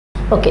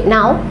Okay,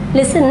 now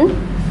listen,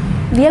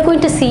 we are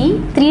going to see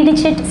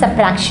 3-digit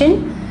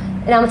subtraction.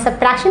 Now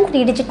subtraction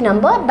 3-digit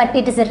number, but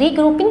it is a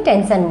regrouping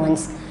tens and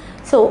ones.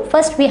 So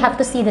first we have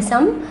to see the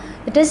sum.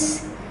 It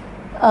is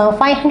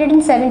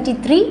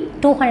 573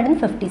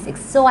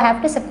 256. So I have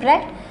to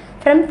subtract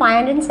from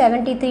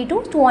 573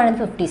 to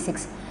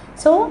 256.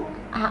 So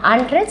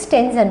hundreds,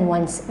 tens and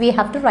ones. We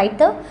have to write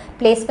the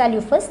place value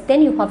first,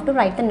 then you have to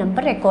write the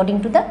number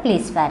according to the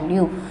place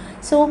value.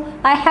 So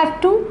I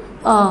have to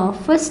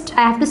first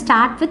I have to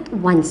start with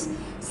ones.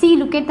 See,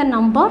 look at the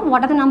number.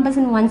 What are the numbers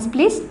in ones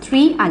place?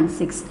 3 and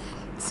 6.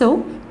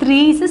 So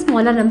 3 is a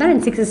smaller number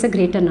and 6 is a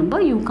greater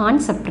number. You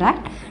can't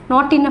subtract.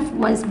 Not enough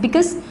ones,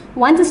 because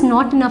ones is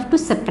not enough to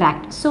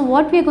subtract. So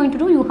what we are going to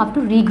do, you have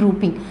to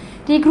regrouping.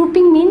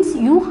 Regrouping means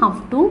you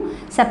have to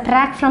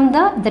subtract from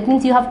the, that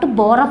means you have to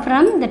borrow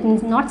from, that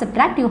means not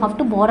subtract, you have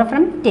to borrow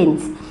from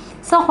tens.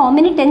 So how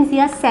many tens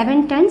here?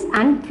 7 tens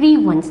and 3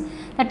 ones.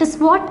 That is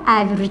what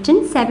I have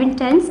written, 7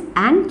 tens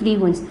and 3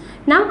 ones.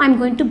 Now I am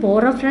going to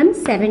borrow from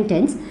 7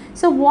 tens.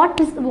 So what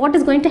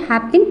is going to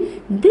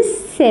happen?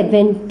 This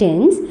 7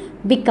 tens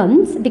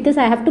becomes, because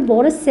I have to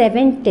borrow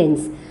 7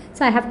 tens.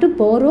 So I have to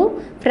borrow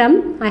from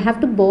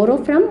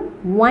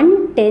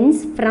 1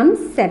 tens from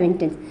 7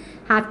 tens.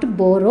 I have to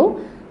borrow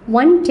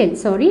 1 10,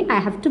 sorry, I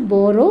have to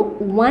borrow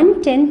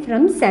 1 10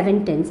 from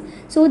 7 tens.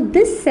 So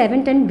this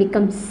 7 10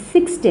 becomes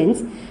 6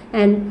 tens,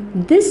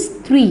 and this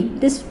 3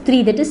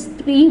 that is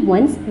 3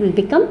 ones will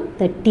become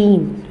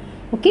 13.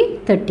 Okay,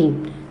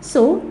 13.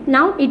 So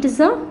now it is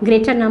a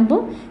greater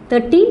number,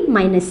 13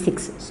 minus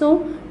 6.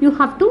 So you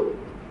have to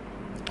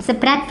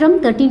subtract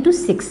from 13 to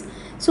 6.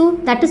 So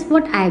that is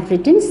what I have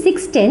written,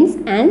 6 tens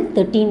and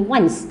 13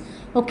 ones.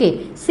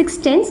 Okay, 6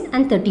 tens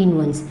and 13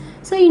 ones.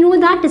 So you know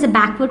that is a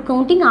backward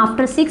counting.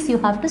 After 6 you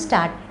have to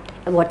start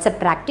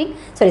subtracting,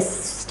 sorry,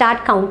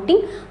 start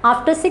counting.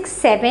 After 6,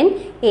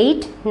 7,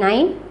 8,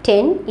 9,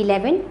 10,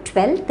 11,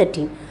 12,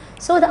 13.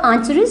 So the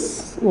answer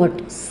is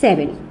what?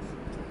 7.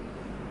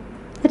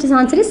 That is,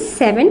 answer is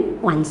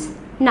 7 ones.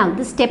 Now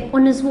the step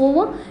 1 is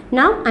over.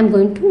 Now I am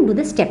going to do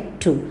the step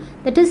 2.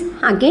 That is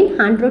again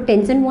 100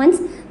 tens and ones,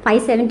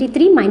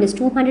 573 minus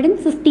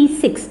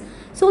 256.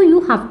 So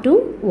you have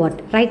to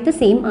what? Write the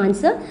same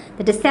answer,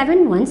 that is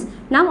 7 ones.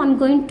 Now I am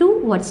going to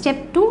what?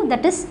 Step 2,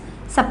 that is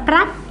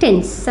subtract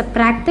tens.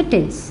 Subtract the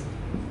tens.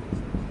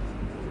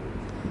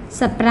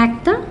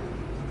 Subtract the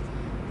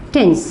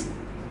tens.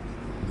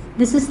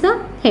 This is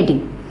the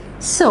heading.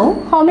 So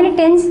how many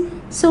tens?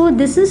 So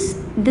this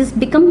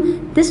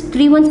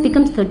 3 ones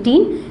becomes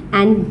 13,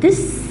 and this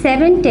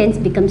 7 tens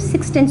becomes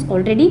 6 tens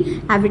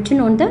already. I have written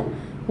on the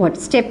what?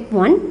 Step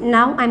 1.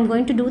 Now I am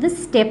going to do the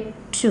step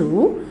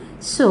 2.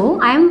 So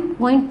I am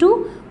going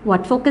to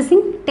what?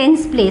 Focusing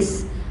tens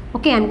place.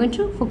 Okay, I am going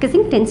to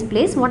focusing tens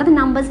place. What are the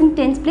numbers in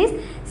tens place?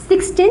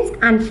 6 tens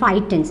and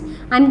 5 tens.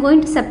 I am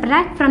going to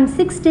subtract from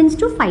 6 tens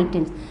to 5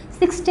 tens.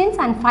 6 tens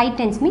and 5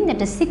 tens mean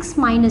that is 6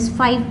 minus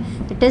 5.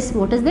 That is,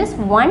 what is this?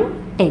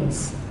 1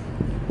 tens.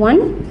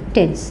 1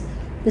 tens.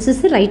 This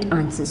is the right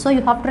answer. So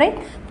you have to write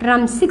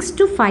from 6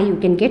 to 5 you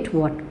can get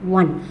what?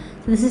 1.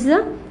 So this is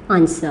the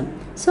answer.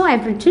 So I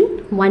have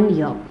written 1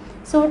 here.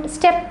 So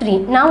step 3.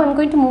 Now I am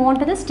going to move on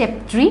to the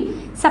step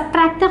 3.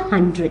 Subtract the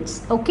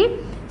hundreds. Okay.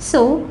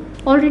 So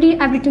already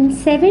I have written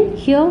 7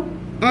 here,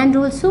 and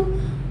also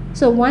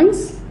so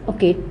once,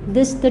 okay,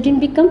 this 13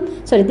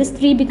 become, sorry, this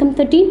 3 become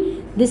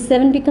 13, this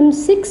 7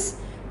 becomes 6.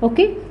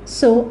 Okay,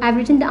 so I have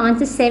written the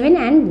answer 7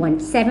 and 1,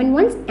 7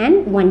 ones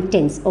and 1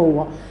 tens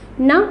over.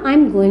 Now I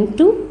am going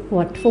to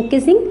what?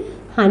 Focusing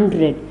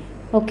 100.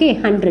 Okay,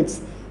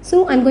 hundreds.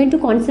 So I am going to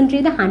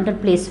concentrate the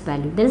 100 place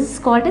value. This is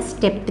called as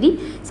step 3.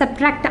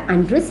 Subtract the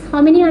hundreds.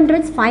 How many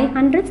hundreds? 5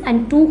 hundreds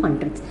and 2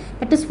 hundreds.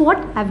 That is what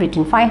I have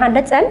written. 5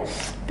 hundreds and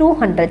 2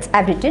 hundreds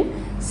I have written.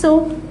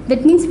 So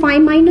that means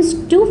 5 minus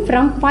 2.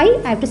 From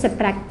 5 I have to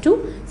subtract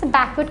 2. So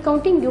backward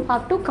counting, you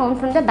have to count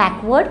from the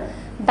backward.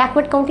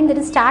 Backward counting, that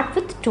is start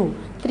with 2.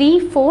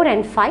 3, 4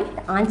 and 5.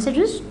 The answer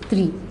is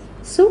 3.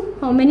 So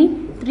how many?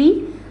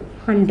 3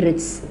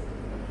 hundreds.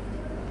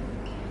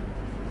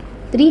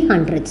 3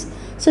 hundreds.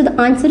 So the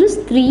answer is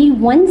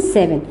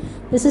 317.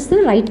 This is the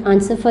right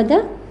answer for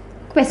the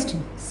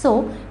question.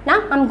 So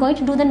now I am going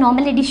to do the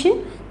normal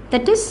addition.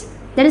 That is,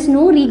 there is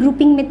no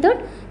regrouping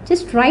method.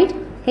 Just write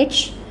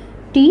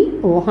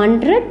HTO,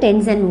 100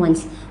 tens and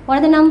ones. What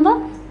are the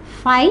number?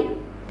 5,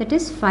 that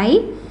is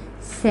 5,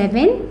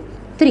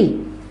 7,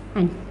 3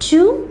 and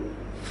 2,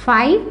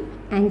 5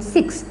 and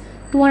 6,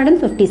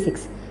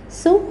 256.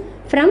 So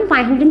from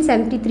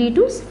 573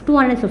 to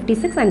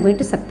 256 I am going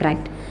to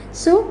subtract.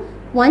 So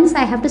ones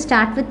I have to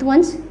start with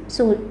ones.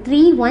 So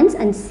 3 ones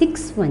and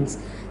 6 ones.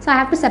 So I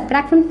have to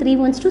subtract from 3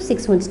 ones to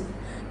 6 ones.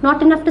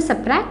 Not enough to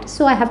subtract.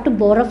 So I have to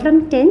borrow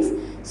from tens.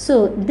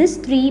 So this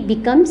 3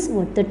 becomes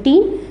what?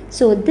 13.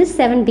 So this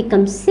 7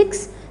 becomes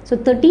 6. So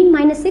 13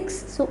 minus 6.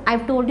 So I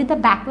have told you the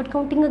backward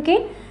counting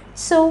again.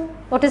 So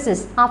what is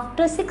this?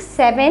 After 6,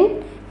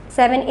 7,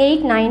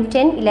 8, 9,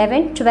 10,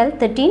 11, 12,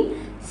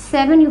 13,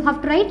 7 you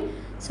have to write.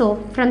 So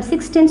from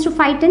 6 tens to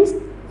 5 tens,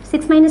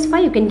 6 minus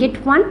 5 you can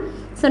get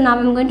 1. So now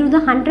I'm going to do the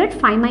 100.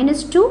 5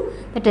 minus 2,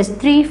 that is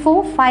 3,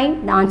 4,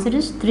 5. The answer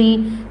is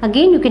 3.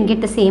 Again, you can get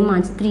the same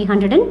answer,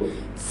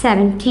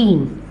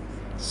 317.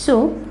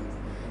 So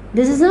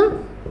this is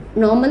a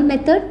normal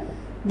method.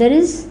 There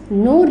is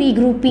no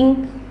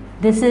regrouping.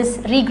 This is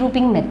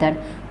regrouping method.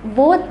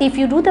 Both, if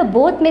you do the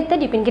both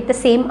method, you can get the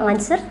same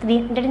answer,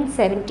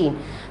 317.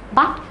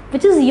 But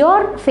which is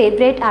your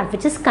favorite or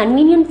which is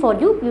convenient for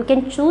you, you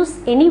can choose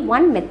any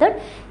one method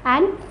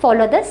and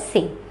follow the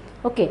same.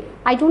 Okay,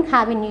 I don't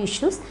have any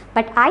issues,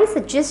 but I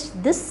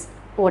suggest this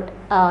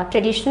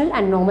traditional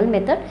and normal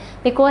method,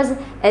 because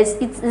as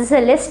it's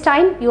a less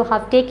time you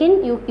have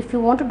taken. If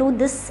you want to do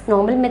this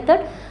normal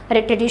method or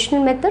a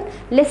traditional method,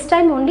 less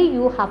time only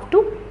you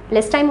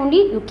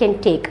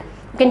can take.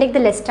 You can take the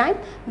less time,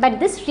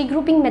 but this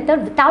regrouping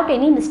method without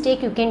any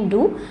mistake you can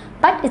do,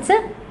 but it's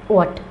a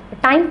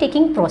time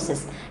taking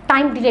process,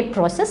 time delayed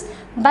process,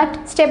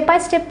 but step by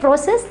step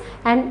process,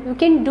 and you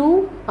can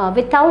do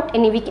without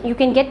any, you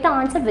can get the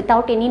answer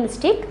without any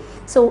mistake.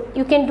 So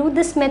you can do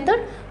this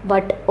method,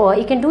 but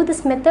you can do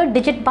this method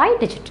digit by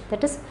digit,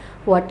 that is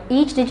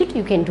each digit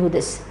you can do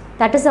this.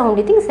 That is the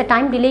only thing. It's a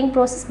time delaying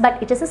process,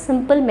 but it is a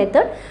simple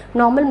method,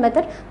 normal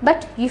method.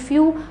 But if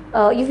you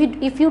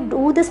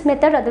do this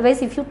method,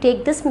 otherwise if you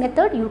take this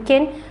method, you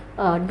can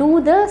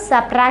do the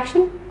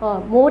subtraction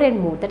more and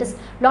more. That is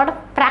lot of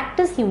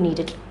practice you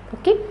needed.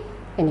 Okay,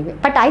 anyway,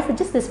 but I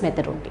suggest this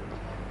method only.